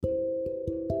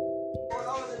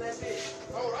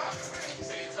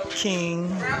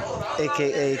King,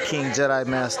 aka King Jedi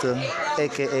Master,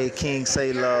 aka King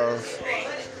Say Love,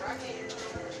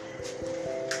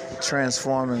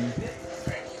 transforming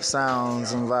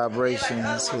sounds and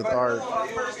vibrations with art,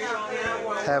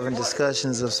 having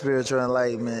discussions of spiritual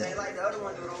enlightenment,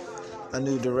 a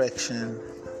new direction,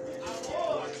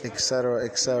 etc.,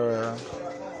 etc.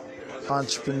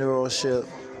 Entrepreneurship,